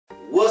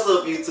What's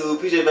up YouTube?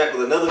 PJ back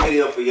with another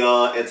video for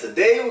y'all, and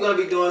today we're going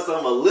to be doing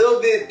something a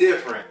little bit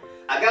different.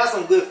 I got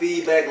some good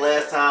feedback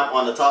last time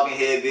on the talking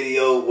head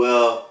video.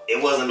 Well,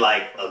 it wasn't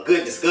like a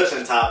good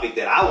discussion topic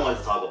that I wanted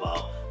to talk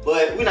about,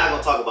 but we're not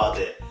going to talk about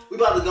that. We're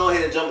about to go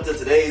ahead and jump into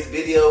today's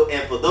video,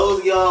 and for those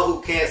of y'all who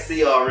can't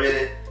see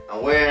already,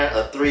 I'm wearing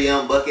a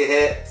 3M bucket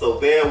hat, so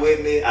bear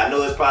with me. I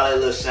know it's probably a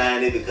little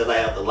shiny because I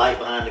have the light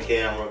behind the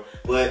camera,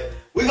 but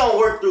we're going to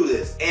work through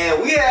this.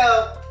 And we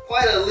have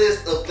quite a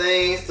list of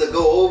things to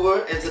go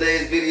over in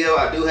today's video.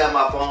 I do have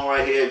my phone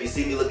right here. If you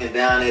see me looking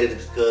down at it,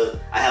 it's because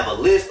I have a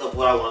list of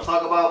what I want to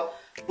talk about.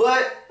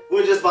 But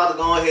we're just about to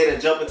go ahead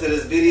and jump into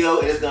this video,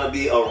 and it's going to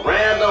be a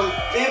random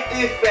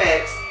 50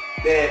 facts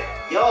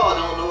that y'all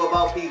don't know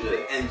about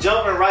PJ. And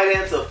jumping right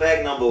into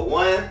fact number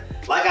 1.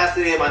 Like I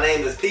said, my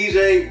name is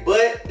PJ,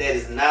 but that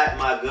is not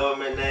my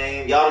government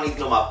name. Y'all don't need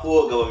to know my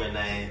full government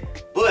name,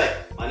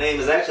 but my name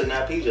is actually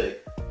not PJ.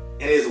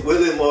 And it's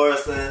Willie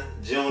Morrison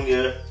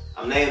Jr.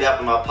 I'm named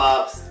after my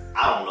pops.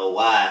 I don't know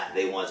why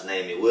they once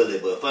named me Willie,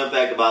 but fun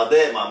fact about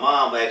that, my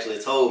mom actually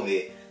told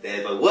me that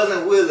if it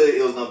wasn't Willie,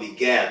 it was gonna be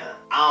Gavin.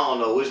 I don't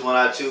know which one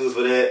I choose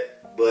for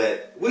that,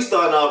 but we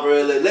starting off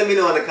early. Let me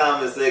know in the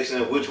comment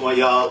section which one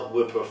y'all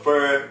would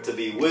prefer to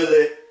be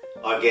Willie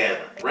or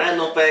Gavin.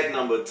 Random fact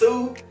number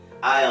 2.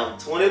 I am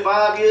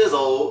 25 years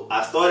old.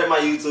 I started my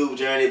YouTube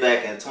journey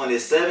back in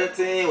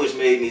 2017, which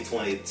made me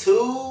 22.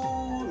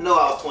 No,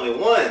 I was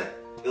 21.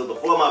 It was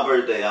before my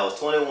birthday. I was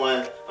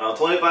 21. I'm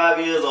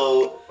 25 years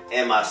old,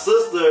 and my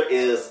sister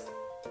is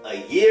a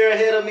year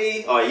ahead of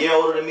me, or a year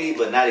older than me,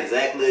 but not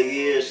exactly a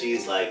year.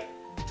 She's like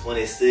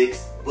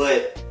 26,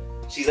 but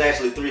she's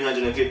actually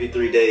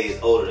 353 days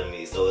older than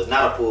me, so it's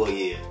not a full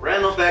year.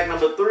 Random fact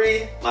number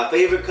 3, my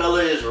favorite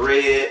color is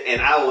red,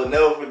 and I will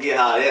never forget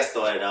how that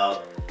started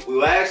out. We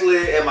were actually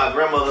at my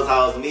grandmother's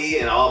house, me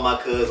and all my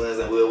cousins,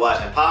 and we were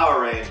watching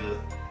Power Rangers,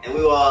 and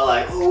we were all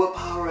like, oh, what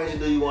Power Ranger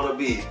do you want to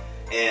be?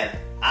 And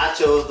I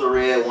chose the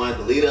red one,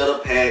 the leader of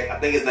the pack. I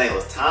think his name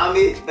was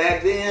Tommy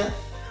back then.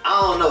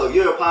 I don't know, if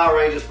you're a Power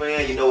Rangers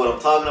fan, you know what I'm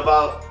talking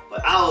about,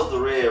 but I was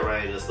the Red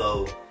Ranger,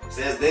 so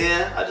since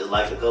then, I just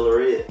like the color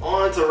red.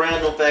 On to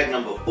random fact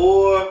number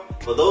 4.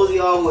 For those of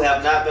y'all who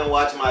have not been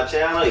watching my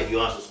channel, if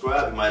you aren't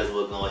subscribed, you might as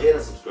well go ahead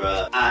and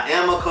subscribe. I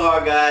am a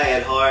car guy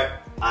at heart.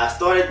 I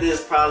started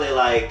this probably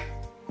like,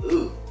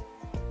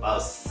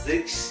 about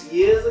 6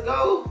 years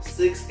ago,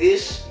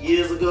 6-ish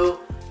years ago.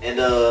 And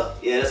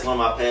yeah, that's one of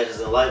my passions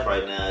in life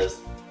right now is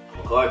I'm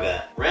a car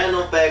guy.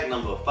 Random fact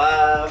number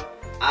 5,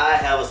 I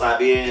have a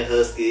Siberian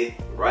Husky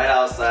right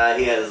outside.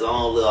 He has his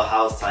own little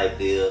house type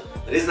deal.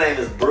 But his name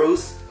is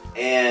Bruce,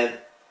 and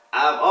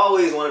I've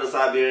always wanted a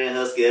Siberian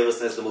Husky ever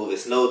since the movie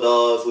Snow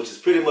Dogs, which is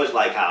pretty much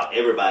like how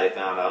everybody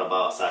found out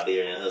about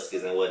Siberian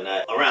Huskies and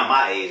whatnot, around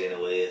my age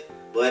anyways.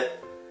 But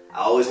I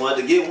always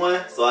wanted to get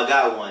one, so I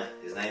got one.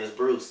 His name is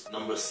Bruce.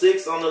 Number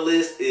 6 on the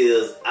list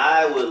is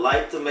I would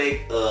like to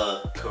make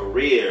a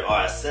career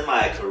or a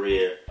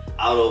semi-career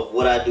out of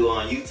what I do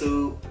on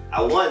YouTube.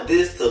 I want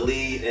this to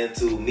lead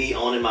into me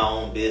owning my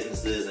own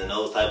businesses and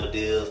those type of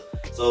deals.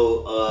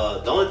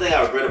 So the only thing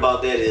I regret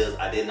about that is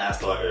I did not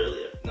start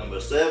earlier. Number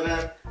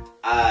 7,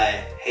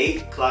 I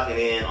hate clocking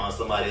in on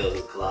somebody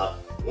else's clock.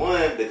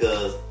 1,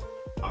 because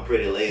I'm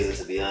pretty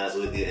lazy to be honest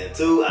with you, and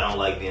 2, I don't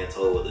like being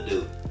told what to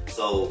do.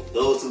 So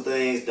those 2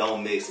 things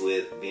don't mix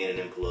with being an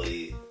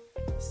employee.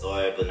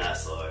 Sorry, but not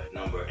sorry.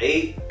 Number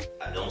 8,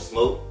 I don't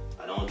smoke,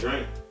 I don't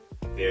drink.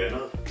 Fair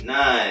enough.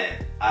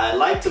 9, I'd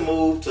like to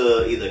move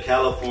to either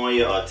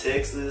California or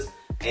Texas.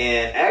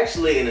 And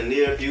actually in the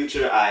near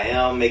future, I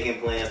am making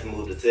plans to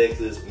move to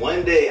Texas.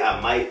 One day I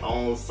might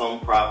own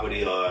some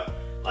property or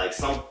like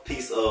some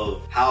piece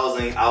of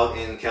housing out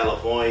in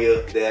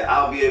California that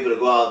I'll be able to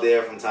go out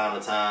there from time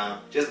to time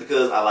just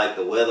because I like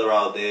the weather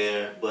out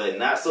there, but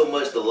not so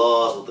much the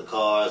laws with the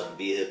cars and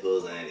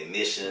vehicles and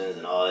emissions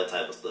and all that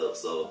type of stuff.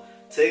 So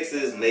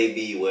Texas may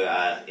be where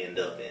I end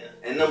up in.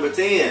 And number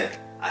 10,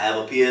 I have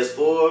a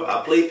PS4.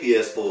 I play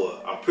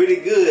PS4. I'm pretty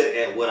good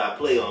at what I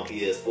play on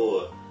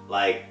PS4.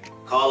 Like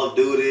Call of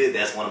Duty,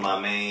 that's one of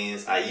my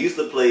mains. I used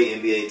to play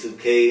NBA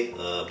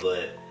 2K,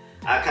 but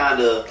I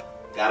kind of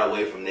got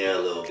away from there a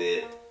little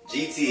bit.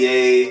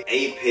 GTA,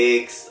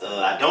 Apex,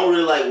 I don't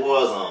really like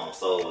Warzone,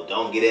 so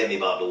don't get at me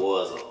about the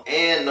Warzone.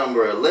 And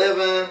number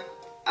 11,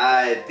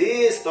 I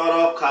did start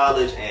off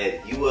college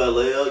at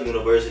ULL,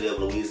 University of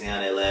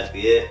Louisiana at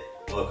Lafayette,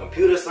 for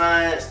computer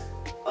science.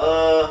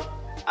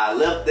 I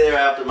left there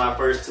after my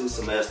first 2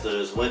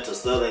 semesters, went to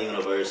Southern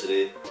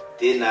University,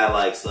 did not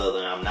like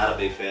Southern. I'm not a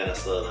big fan of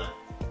Southern.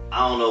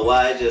 I don't know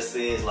why, it just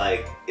seems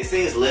like, it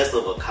seems less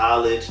of a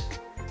college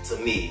to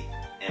me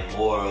and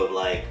more of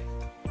like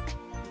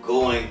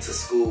going to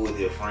school with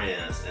your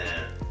friends,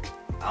 and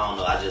I don't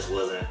know, I just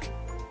wasn't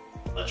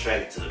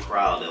attracted to the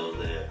crowd that was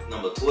there.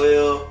 Number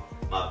 12,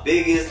 my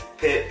biggest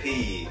pet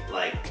peeve,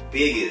 like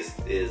biggest,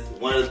 is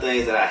one of the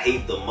things that I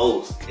hate the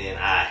most, and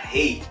I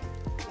hate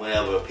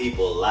whenever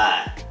people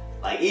lie.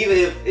 Like even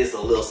if it's a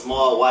little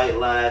small white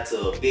lie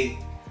to a big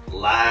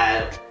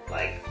lie,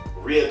 like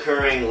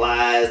reoccurring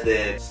lies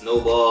that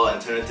snowball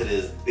and turn into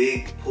this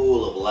big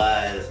pool of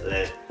lies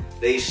that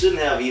they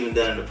shouldn't have even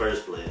done in the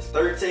first place.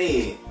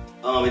 13,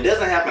 it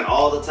doesn't happen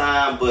all the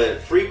time, but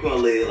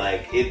frequently,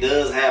 like, it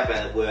does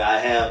happen where I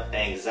have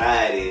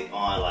anxiety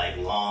on like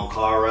long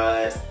car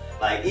rides.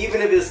 Like,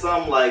 even if it's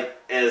something like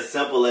as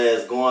simple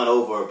as going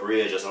over a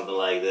bridge or something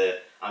like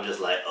that, I'm just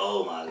like,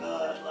 oh my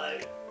gosh,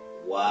 like,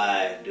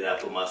 why did I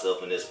put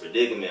myself in this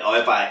predicament? Or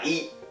if I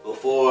eat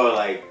before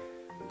like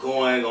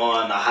going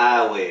on the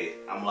highway,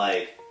 I'm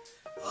like,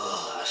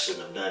 oh, I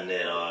shouldn't have done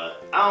that. Or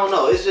I don't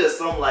know, it's just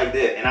something like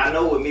that. And I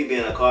know with me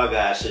being a car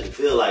guy, I shouldn't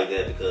feel like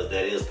that because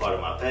that is part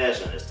of my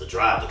passion, is to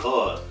drive the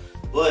cars.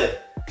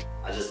 But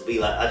I just be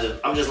like,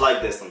 I'm just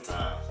like that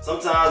sometimes.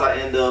 Sometimes I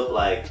end up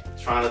like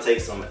trying to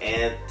take some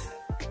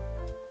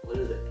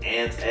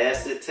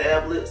antacid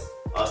tablets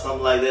or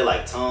something like that,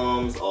 like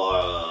Tums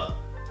or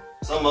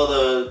some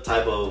other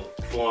type of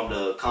form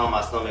to calm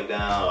my stomach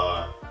down,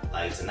 or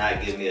like to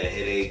not give me a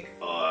headache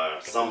or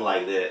something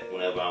like that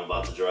whenever I'm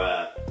about to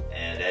drive.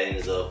 And that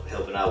ends up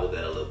helping out with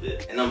that a little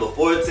bit. And number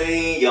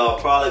 14, y'all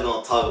probably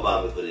gonna talk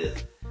about me for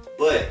this,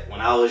 but when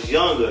I was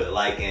younger,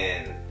 like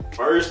in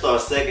 1st or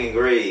 2nd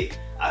grade,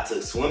 I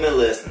took swimming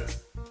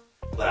lessons,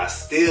 but I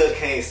still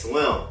can't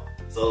swim.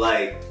 So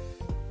like,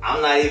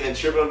 I'm not even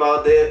tripping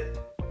about that.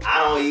 I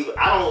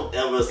don't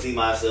ever see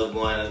myself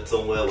going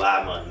somewhere where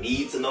I'm gonna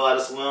need to know how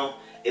to swim.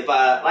 If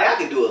I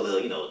can do a little,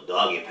 you know,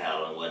 doggy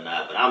paddle and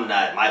whatnot, but I'm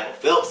not Michael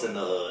Phelps in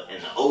the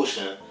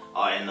ocean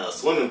or in a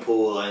swimming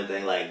pool or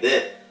anything like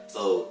that.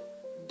 So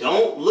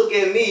don't look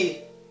at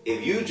me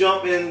if you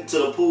jump into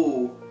the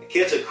pool,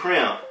 catch a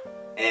cramp,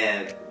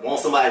 and want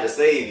somebody to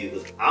save you.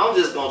 'Cause I'm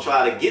just gonna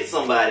try to get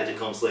somebody to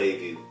come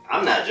save you.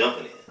 I'm not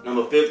jumping in.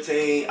 Number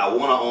 15, I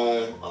wanna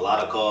own a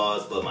lot of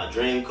cars, but my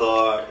dream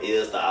car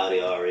is the Audi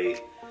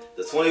R8.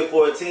 The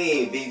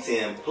 2014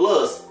 V10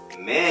 Plus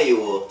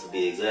manual, to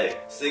be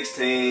exact.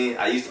 16,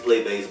 I used to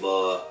play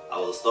baseball. I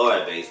was a star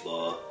at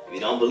baseball. If you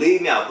don't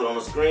believe me, I'll put on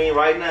the screen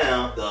right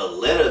now the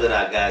letter that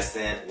I got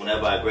sent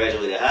whenever I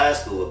graduated high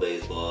school with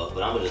baseball,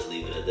 but I'm gonna just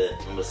leave it at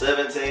that. Number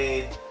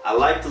 17, I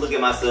like to look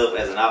at myself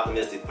as an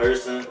optimistic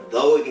person,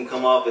 though it can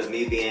come off as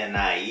me being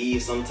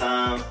naive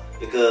sometimes,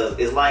 because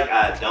it's like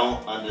I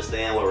don't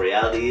understand what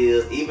reality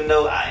is, even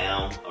though I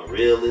am a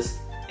realist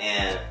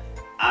and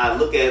I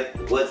look at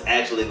what's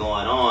actually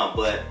going on.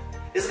 But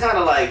it's kind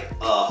of like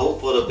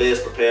hope for the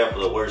best, prepare for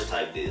the worst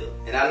type deal.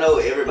 And I know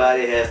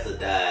everybody has to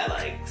die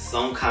like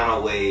some kind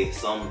of way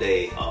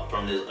someday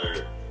from this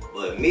earth.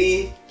 But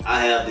me,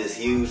 I have this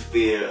huge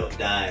fear of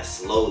dying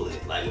slowly.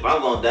 Like, if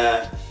I'm gonna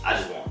die, I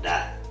just want to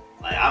die.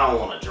 Like, I don't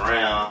want to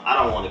drown. I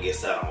don't want to get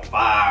set on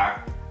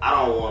fire. I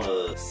don't want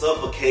to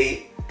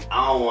suffocate.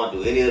 I don't want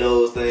to do any of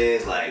those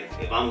things. Like,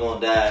 if I'm gonna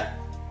die,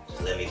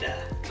 just let me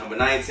die. Number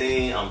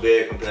 19, I'm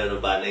very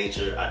competitive by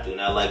nature. I do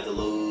not like to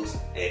lose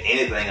at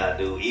anything I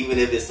do, even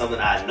if it's something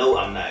I know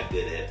I'm not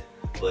good at.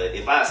 But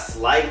if I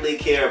slightly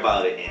care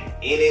about it in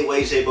any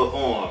way, shape, or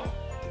form,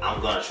 I'm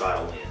gonna try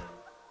to win.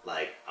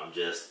 Like,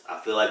 I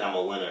feel like I'm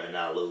a winner and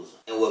not a loser.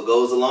 And what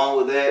goes along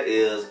with that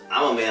is,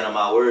 I'm a man of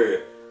my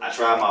word. I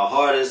try my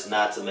hardest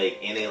not to make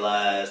any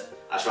lies.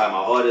 I try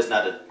my hardest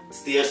not to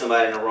steer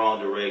somebody in the wrong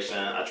direction.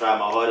 I try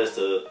my hardest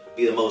to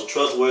be the most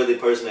trustworthy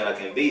person that I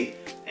can be.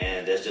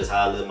 And that's just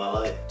how I live my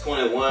life.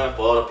 21,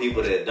 for all the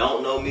people that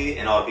don't know me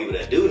and all the people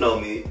that do know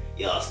me,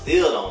 y'all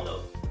still don't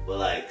know. But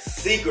like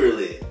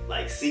secretly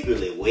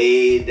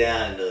way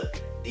down in the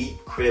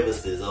deep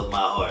crevices of my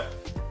heart,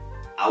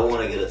 I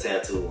want to get a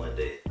tattoo one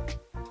day.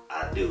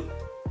 I do.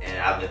 And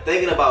I've been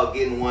thinking about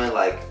getting one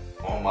like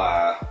on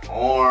my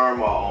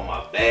arm or on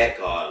my back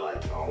or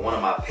like on one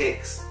of my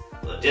pecs.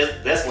 But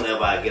that's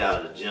whenever I get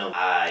out of the gym.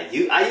 I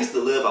used to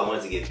live, I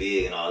wanted to get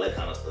big and all that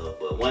kind of stuff.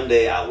 But one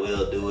day I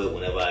will do it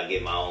whenever I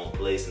get my own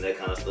place and that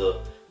kind of stuff.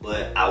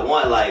 But I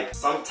want like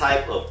some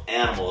type of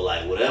animal,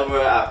 like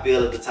whatever I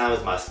feel at the time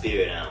is my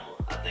spirit animal.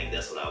 I think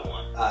that's what I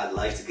want. I'd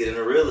like to get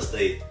into real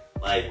estate.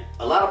 Like,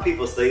 a lot of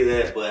people say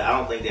that, but I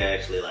don't think they're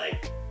actually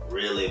like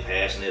really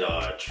passionate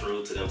or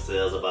true to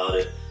themselves about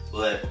it.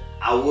 But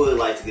I would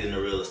like to get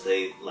into real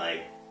estate,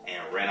 like,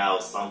 and rent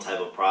out some type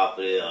of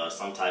property or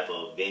some type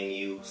of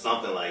venue,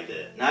 something like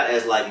that. Not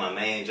as like my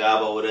main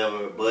job or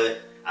whatever,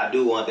 but I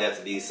do want that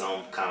to be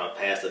some kind of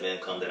passive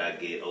income that I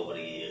get over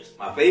the years.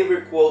 My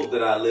favorite quote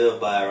that I live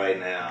by right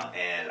now,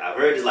 and I've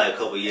heard this like a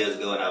couple years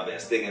ago and I've been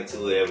sticking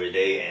to it every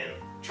day and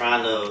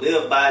trying to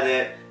live by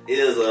that,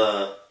 is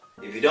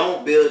if you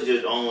don't build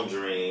your own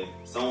dream,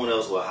 someone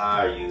else will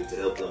hire you to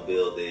help them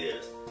build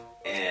theirs.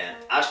 And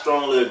I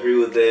strongly agree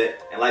with that.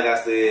 And like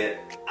I said,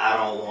 I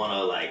don't want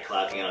to like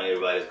clock in on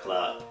everybody's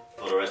clock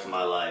for the rest of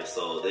my life.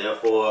 So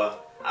therefore,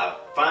 I'm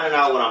finding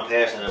out what I'm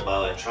passionate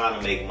about and trying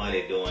to make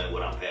money doing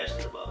what I'm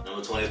passionate about.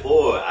 Number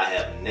 24, I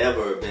have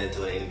never been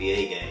to an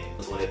NBA game.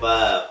 Number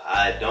 25,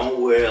 I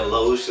don't wear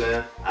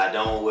lotion. I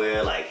don't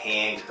wear like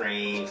hand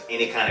creams,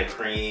 any kind of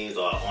creams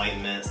or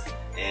ointments.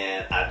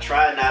 And I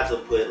try not to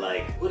put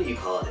like, what do you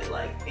call it?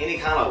 Like any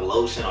kind of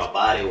lotion or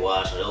body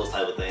wash or those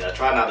type of things. I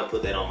try not to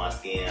put that on my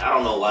skin. I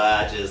don't know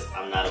why,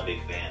 I'm not a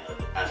big fan of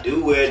it. I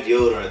do wear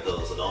deodorant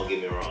though, so don't get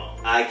me wrong.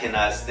 I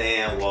cannot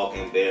stand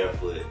walking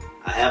barefoot.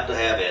 I have to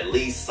have at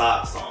least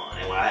socks on.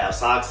 And when I have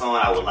socks on,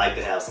 I would like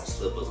to have some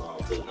slippers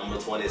on too. Number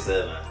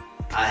 27.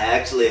 I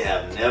actually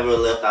have never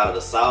left out of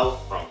the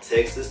South, from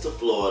Texas to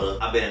Florida.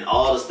 I've been in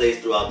all the states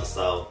throughout the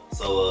South.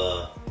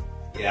 So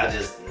yeah, I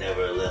just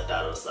never left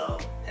out of the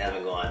South.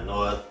 Haven't gone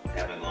north,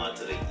 haven't gone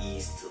to the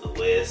east, to the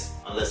west,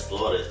 unless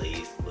Florida is the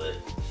east, but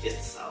it's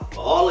the South.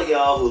 For all of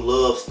y'all who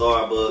love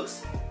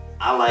Starbucks,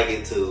 I like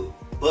it too,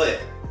 but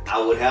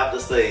I would have to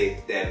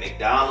say that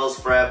McDonald's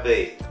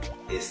Frappe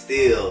is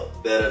still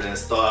better than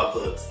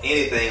Starbucks.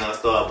 Anything on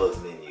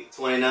Starbucks menu.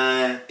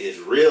 29 is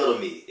real to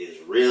me.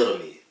 It's real to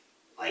me.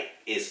 Like,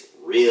 it's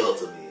real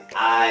to me.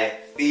 I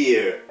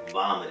fear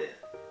vomiting.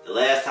 The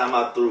last time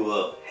I threw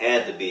up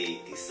had to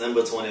be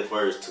December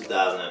 21st,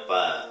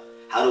 2005.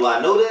 How do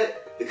I know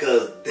that?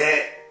 Because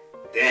that,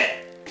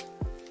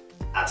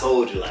 I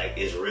told you, like,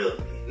 it's real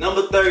to me.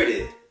 Number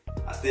 30,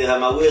 I still have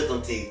my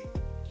wisdom teeth.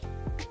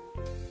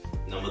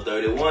 Number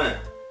 31,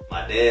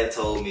 my dad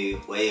told me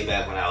way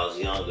back when I was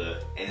younger,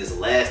 and it's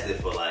lasted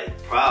for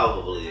like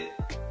probably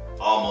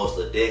almost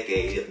a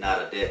decade, if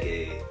not a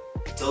decade.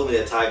 He told me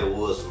that Tiger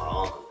Woods was my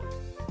uncle.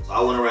 So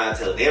I went around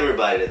telling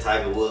everybody that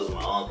Tiger Woods was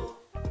my uncle.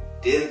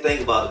 Didn't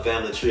think about the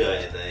family tree or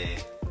anything.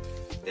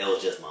 That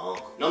was just my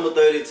uncle. Number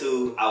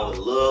 32, I would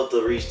love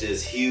to reach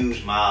this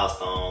huge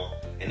milestone,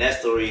 and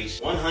that's to reach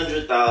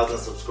 100,000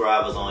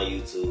 subscribers on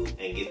YouTube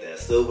and get that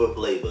silver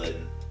play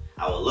button.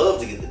 I would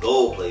love to get the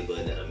gold play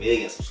button at 1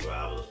 million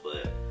subscribers,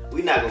 but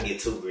we're not gonna get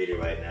too greedy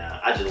right now.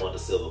 I just want the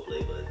silver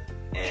play button,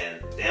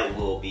 and that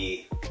will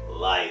be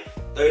life.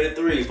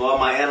 33, for all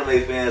my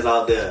anime fans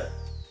out there,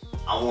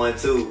 I'm one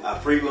too. I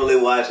frequently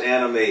watch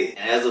anime, and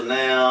as of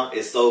now,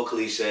 it's so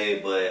cliche,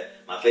 but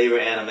my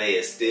favorite anime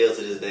is still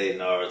to this day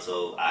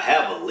Naruto. I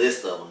have a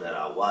list of them that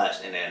I watch,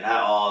 and they're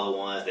not all the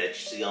ones that you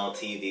see on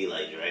TV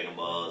like Dragon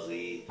Ball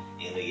Z,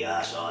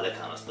 Inuyasha, all that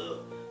kind of stuff.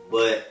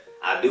 But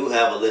I do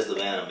have a list of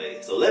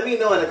anime. So let me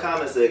know in the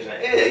comment section.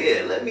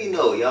 Yeah, let me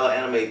know, y'all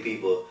anime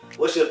people,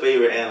 what's your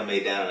favorite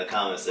anime down in the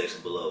comment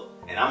section below.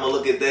 And I'm gonna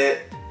look at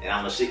that, and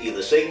I'm gonna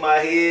either shake my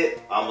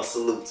head, or I'm gonna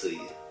salute to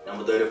you.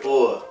 Number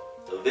 34.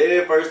 The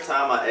very first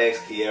time I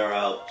asked Kiara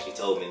out, she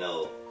told me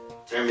no.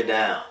 Turned me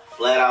down.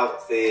 Flat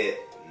out said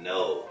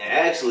no. And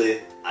actually,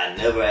 I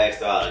never asked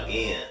her out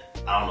again.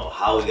 I don't know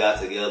how we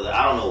got together.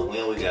 I don't know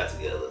when we got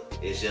together.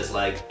 It's just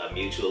like a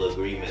mutual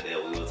agreement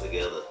that we were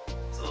together.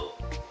 So,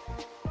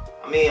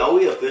 I mean, are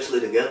we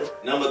officially together?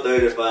 Number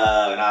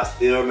 35, and I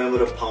still remember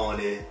the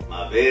pony.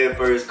 My very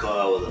first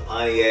car was a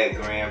Pontiac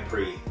Grand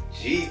Prix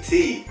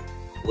GT.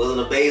 It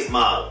wasn't a base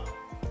model.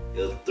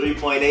 It was a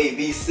 3.8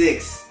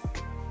 V6.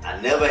 I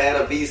never had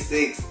a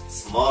V6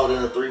 smaller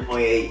than a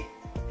 3.8.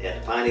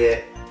 Had the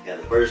Pontiac, had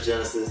the first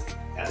Genesis,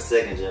 had the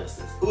second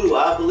Genesis. Who do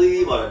I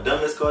believe are the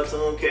dumbest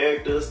cartoon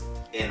characters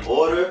in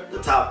order? The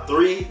top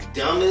 3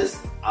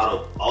 dumbest out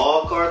of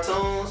all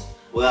cartoons?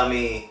 Well, I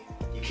mean,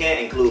 you can't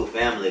include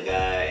Family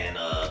Guy and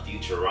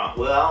Futurama.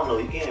 Well, I don't know,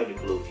 you can't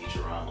include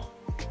Futurama.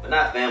 But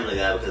not Family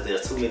Guy because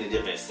there's too many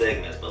different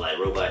segments, but like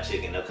Robot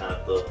Chicken, that kind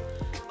of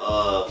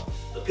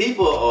stuff. The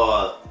people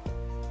are,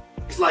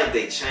 it's like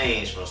they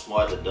changed from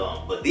smart to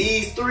dumb. But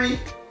these three,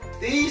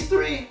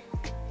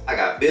 I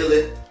got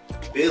Billy.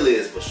 Billy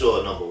is for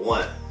sure number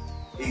 1.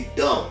 He's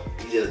dumb.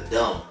 He's just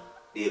dumb.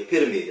 The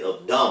epitome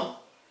of dumb.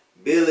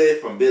 Billy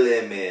from Billy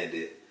and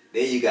Mandy.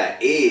 Then you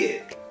got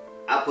Ed.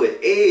 I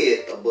put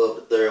Ed above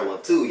the third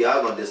one too.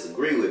 Y'all gonna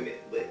disagree with me.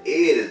 But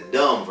Ed is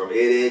dumb from Ed,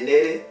 Edd n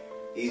Eddy.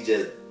 He's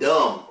just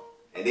dumb.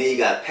 And then you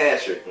got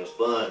Patrick from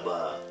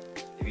SpongeBob.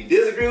 If you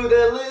disagree with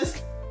that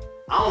list,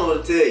 I don't know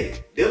what to tell you.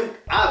 Them,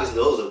 obviously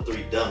those are the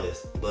 3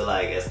 dumbest. But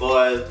like, as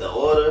far as the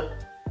order,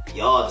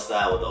 y'all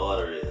decide what the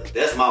order is.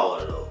 That's my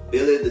order though.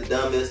 Billy the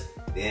dumbest,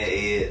 then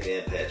Ed,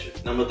 then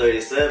Patrick. Number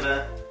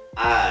 37,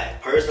 I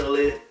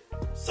personally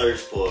search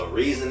for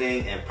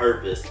reasoning and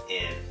purpose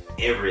in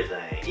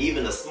everything.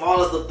 Even the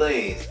smallest of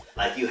things.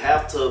 Like, you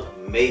have to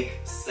make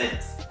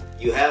sense.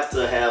 You have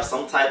to have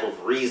some type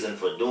of reason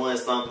for doing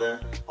something,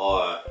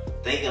 or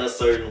thinking a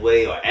certain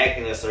way, or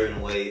acting a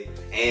certain way,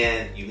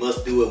 and you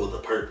must do it with a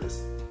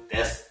purpose.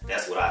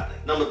 That's what I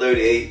think. Number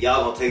 38,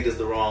 y'all gonna take this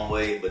the wrong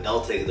way, but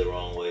don't take it the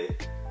wrong way.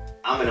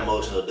 I'm an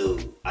emotional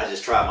dude. I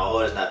just try my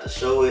hardest not to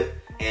show it.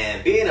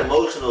 And being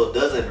emotional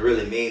doesn't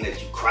really mean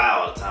that you cry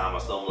all the time or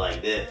something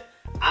like that.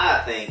 I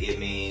think it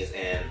means,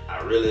 and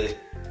I really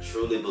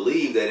truly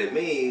believe that it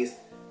means,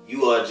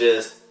 you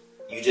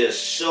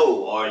just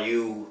show, or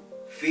you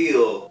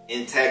feel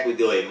intact with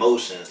your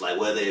emotions, like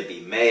whether it be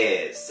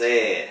mad,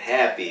 sad,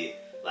 happy.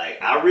 Like,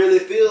 I really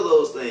feel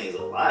those things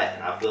a lot,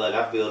 and I feel like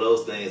I feel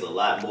those things a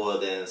lot more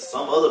than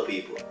some other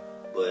people.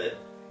 But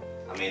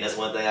I mean, that's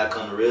one thing I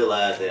come to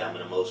realize, that I'm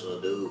an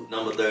emotional dude.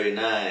 Number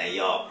 39,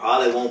 y'all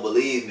probably won't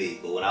believe me,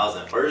 but when I was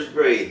in 1st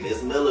grade,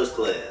 Miss Miller's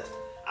class,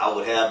 I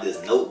would have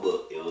this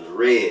notebook. It was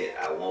red.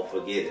 I won't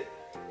forget it.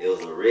 It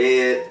was a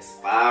red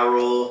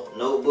spiral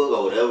notebook,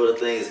 or whatever the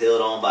thing is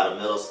held on by the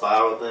metal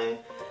spiral thing.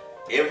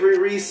 Every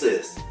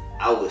recess,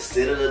 I would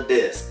sit at a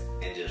desk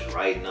and just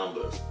write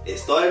numbers. It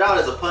started out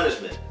as a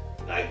punishment.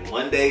 Like,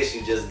 one day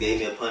she just gave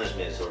me a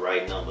punishment to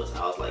write numbers. And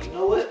I was like, you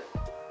know what?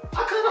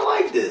 I kind of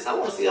like this. I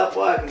want to see how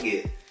far I can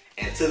get.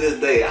 And to this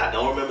day, I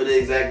don't remember the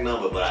exact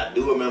number, but I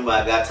do remember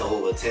I got to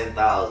over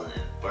 10,000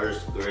 in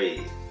first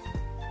grade.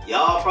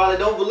 Y'all probably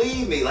don't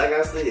believe me, like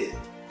I said,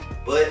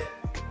 but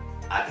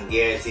I can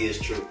guarantee it's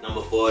true.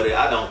 Number 40,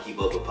 I don't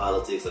keep up with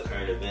politics or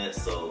current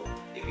events, so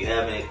if you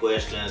have any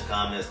questions,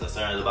 comments,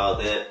 concerns about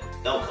that,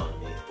 don't come to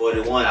me.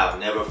 41, I've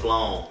never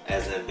flown,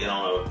 as in been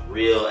on a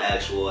real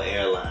actual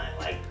airline,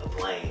 like a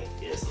plane.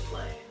 Yes, a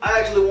plane. I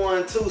actually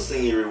won 2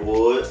 senior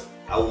rewards.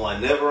 I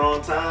won Never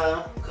On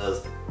Time,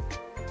 because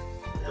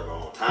never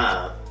on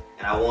time,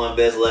 and I won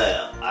Best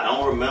Lab. I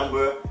don't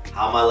remember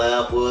how my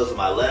lab was.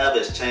 My lab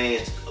has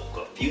changed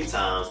a few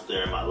times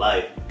during my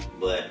life,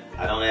 but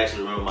I don't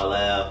actually remember my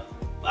lab.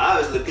 But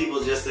obviously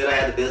people just said I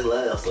had the best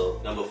lab,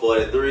 so. Number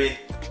 43,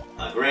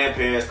 my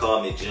grandparents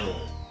called me June.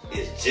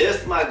 It's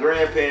just my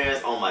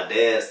grandparents on my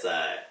dad's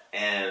side,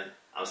 and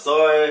I'm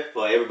sorry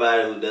for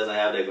everybody who doesn't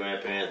have their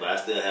grandparents, but I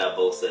still have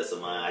both sets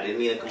of mine. I didn't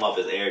mean to come off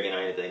as arrogant or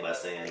anything by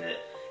saying that,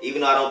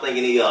 even though I don't think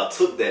any of y'all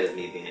took that as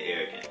me being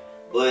arrogant.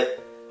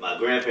 But my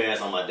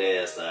grandparents on my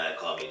dad's side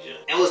called me June.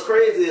 And what's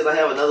crazy is I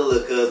have another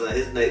little cousin,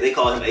 his name, they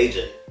call him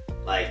AJ.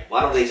 Like,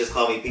 why don't they just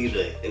call me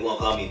PJ? They won't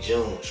call me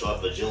June,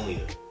 short for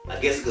Junior. I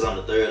guess it's because I'm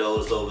the 3rd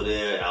oldest over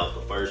there, and I was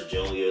the 1st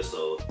junior,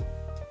 so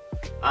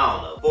I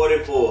don't know.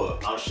 44,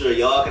 I'm sure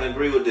y'all can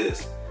agree with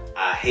this.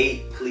 I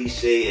hate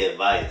cliche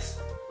advice.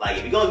 Like,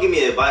 if you're gonna give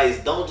me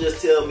advice, don't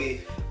just tell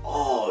me,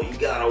 oh, you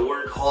gotta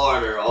work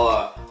harder,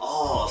 or,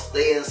 oh,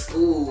 stay in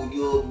school,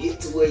 you'll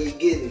get to where you're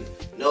getting.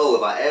 No,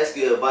 if I ask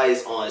you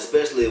advice on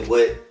especially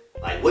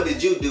what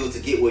did you do to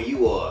get where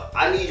you are?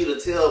 I need you to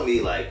tell me,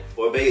 like,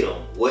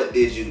 verbatim, what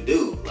did you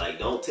do? Like,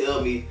 don't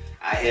tell me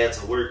I had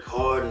to work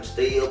hard and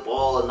stay up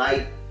all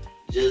night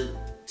just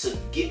to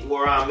get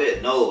where I'm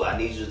at. No, I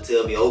need you to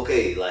tell me,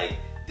 okay, like,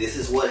 this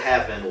is what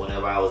happened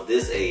whenever I was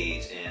this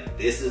age, and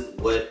this is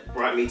what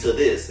brought me to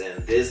this,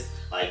 and this,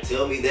 like,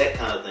 tell me that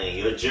kind of thing,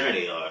 your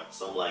journey or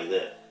something like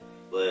that.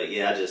 But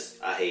yeah,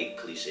 I hate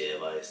cliche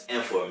advice.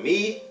 And for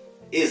me,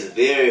 it's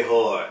very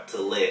hard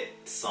to let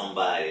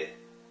somebody,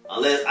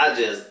 unless I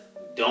just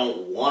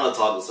don't want to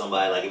talk to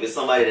somebody, like if it's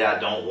somebody that I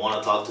don't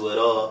want to talk to at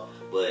all,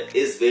 but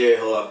it's very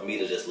hard for me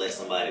to just let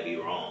somebody be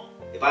wrong.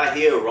 If I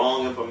hear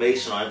wrong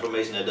information or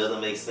information that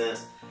doesn't make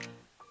sense,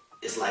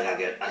 it's like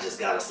I just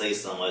gotta say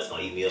something that's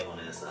gonna eat me up on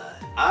the inside.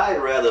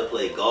 I'd rather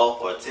play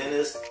golf or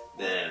tennis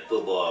than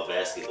football or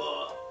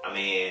basketball. I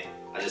mean,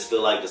 I just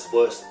feel like the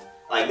sports,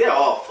 like, they're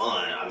all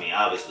fun. I mean,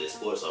 obviously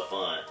sports are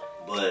fun,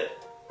 but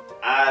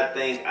I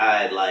think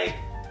I'd like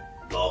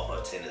golf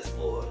or tennis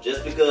more.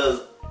 Just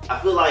because I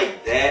feel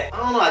like that, I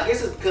don't know, I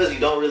guess it's because you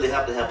don't really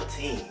have to have a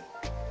team.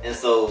 And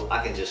so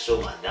I can just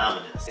show my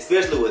dominance.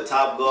 Especially with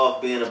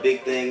Topgolf being a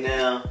big thing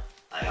now.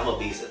 Like, I'm a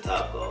beast at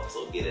Topgolf,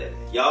 so get at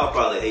me. Y'all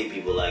probably hate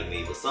people like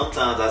me, but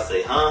sometimes I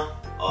say, huh?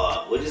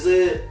 Or, what you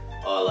said?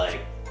 Or like,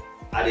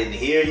 I didn't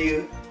hear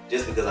you,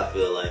 just because I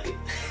feel like it.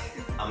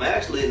 I'm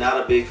actually not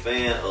a big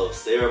fan of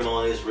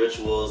ceremonies,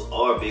 rituals,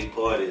 or big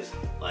parties.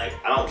 Like,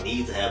 I don't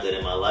need to have that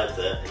in my life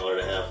in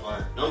order to have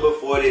fun. Number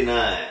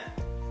 49,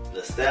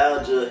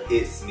 nostalgia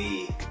hits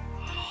me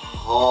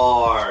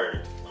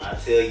hard. When I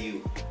tell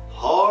you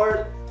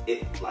hard,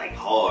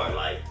 hard.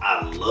 Like,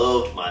 I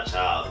loved my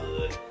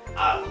childhood.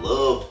 I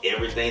loved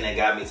everything that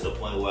got me to the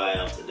point where I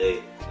am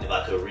today. And if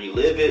I could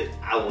relive it,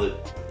 I would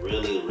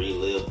really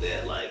relive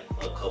that like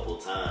a couple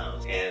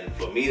times. And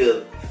for me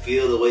to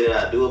feel the way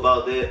that I do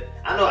about that,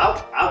 I know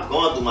I've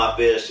gone through my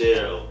fair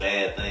share of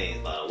bad things,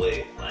 by the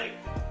way, like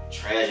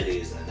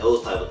tragedies and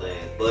those type of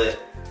things. But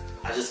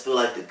I just feel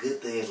like the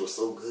good things were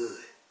so good.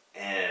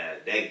 And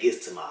that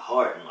gets to my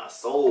heart and my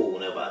soul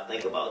whenever I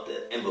think about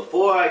that. And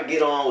before I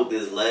get on with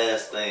this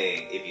last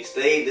thing, if you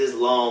stayed this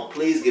long,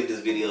 please give this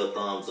video a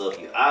thumbs up.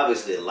 You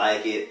obviously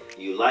like it.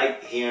 You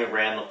like hearing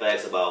random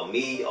facts about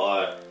me,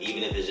 or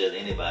even if it's just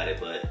anybody.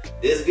 But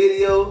this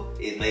video,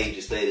 it made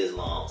you stay this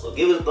long. So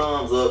give it a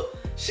thumbs up.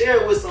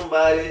 Share it with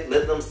somebody.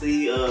 Let them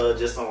see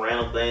just some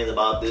random things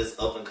about this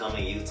up and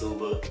coming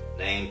YouTuber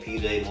named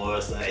PJ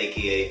Morrison,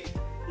 aka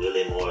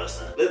Willie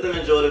Morrison. Let them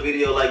enjoy the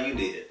video like you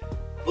did.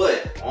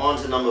 But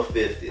on to number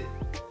 50.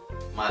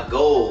 My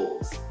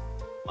goals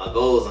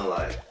in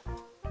life.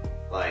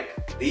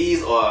 Like,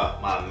 these are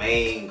my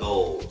main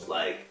goals.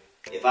 Like,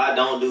 if I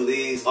don't do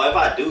these, or if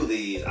I do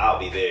these, I'll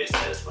be very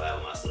satisfied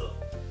with myself.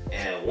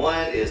 And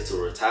one is to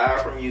retire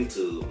from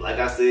YouTube. Like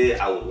I said,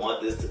 I would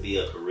want this to be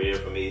a career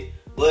for me,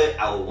 but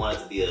I would want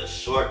it to be a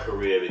short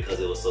career because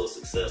it was so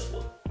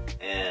successful.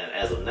 And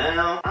as of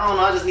now, I don't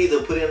know, I just need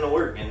to put in the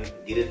work and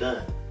get it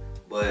done.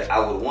 But I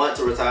would want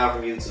to retire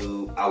from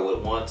YouTube. I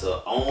would want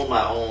to own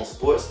my own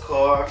sports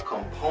car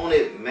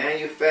component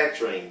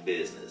manufacturing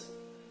business,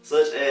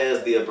 such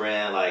as be a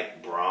brand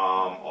like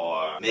Brom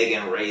or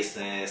Megan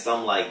Racing,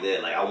 something like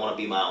that. Like, I want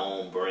to be my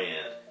own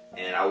brand,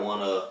 and I want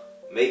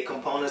to make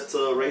components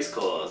to race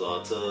cars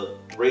or to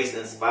race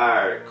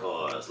inspired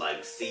cars,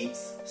 like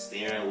seats,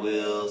 steering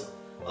wheels,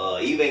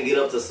 even get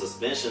up to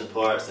suspension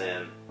parts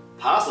and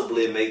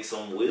possibly make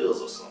some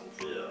wheels or something.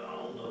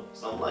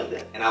 Something like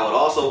that. And I would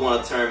also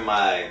want to turn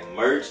my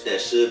merch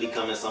that should be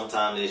coming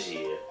sometime this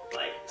year,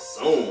 like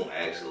soon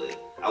actually.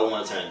 I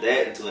want to turn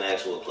that into an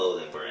actual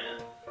clothing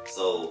brand.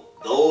 So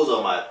those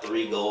are my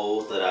 3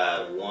 goals that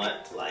I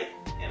want like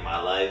in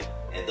my life,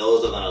 and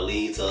those are going to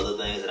lead to other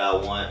things that I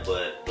want,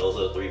 but those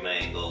are the 3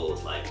 main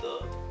goals, like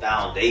the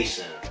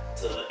foundation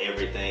to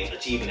everything,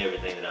 achieving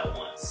everything that I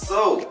want.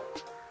 So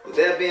with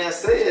that being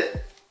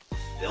said,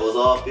 that was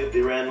all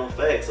 50 random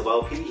facts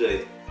about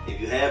PJ. If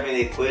you have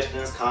any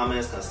questions,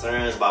 comments,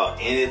 concerns about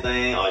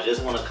anything, or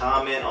just want to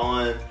comment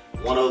on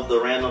one of the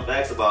random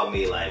facts about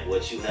me, like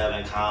what you have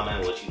in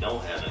common, what you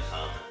don't have in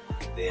common,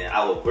 then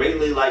I would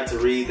greatly like to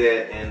read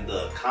that in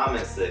the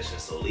comment section.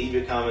 So leave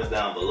your comments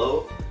down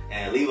below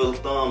and leave a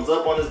thumbs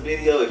up on this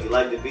video if you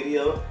like the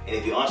video. And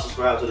if you're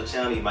unsubscribed to the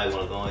channel, you might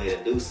want to go ahead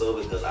and do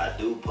so, because I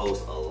do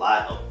post a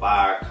lot of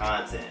fire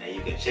content, and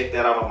you can check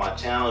that out on my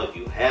channel if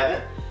you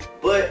haven't.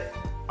 But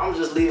I'm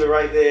just leave it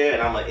right there,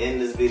 and I'm gonna end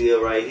this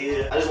video right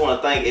here. I just want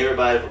to thank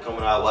everybody for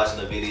coming out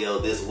watching the video.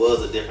 This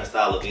was a different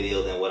style of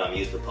video than what I'm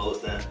used to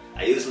posting.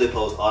 I usually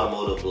post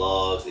automotive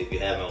vlogs if you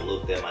haven't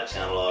looked at my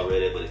channel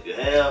already, but if you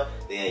have,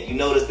 then you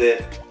notice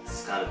that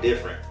this is kind of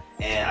different.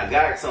 And I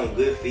got some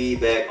good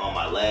feedback on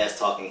my last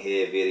talking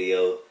head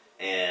video,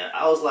 and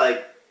I was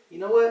like, you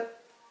know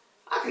what?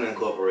 I can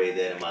incorporate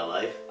that in my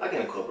life. I can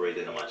incorporate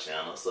that in my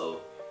channel.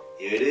 So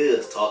here it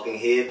is, Talking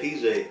Head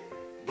PJ.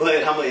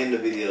 But I'm going to end the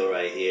video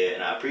right here,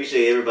 and I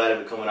appreciate everybody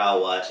for coming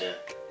out watching.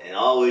 And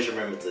always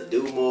remember to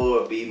do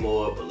more, be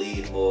more,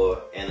 believe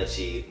more, and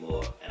achieve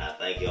more. And I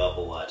thank y'all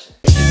for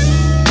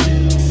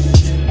watching.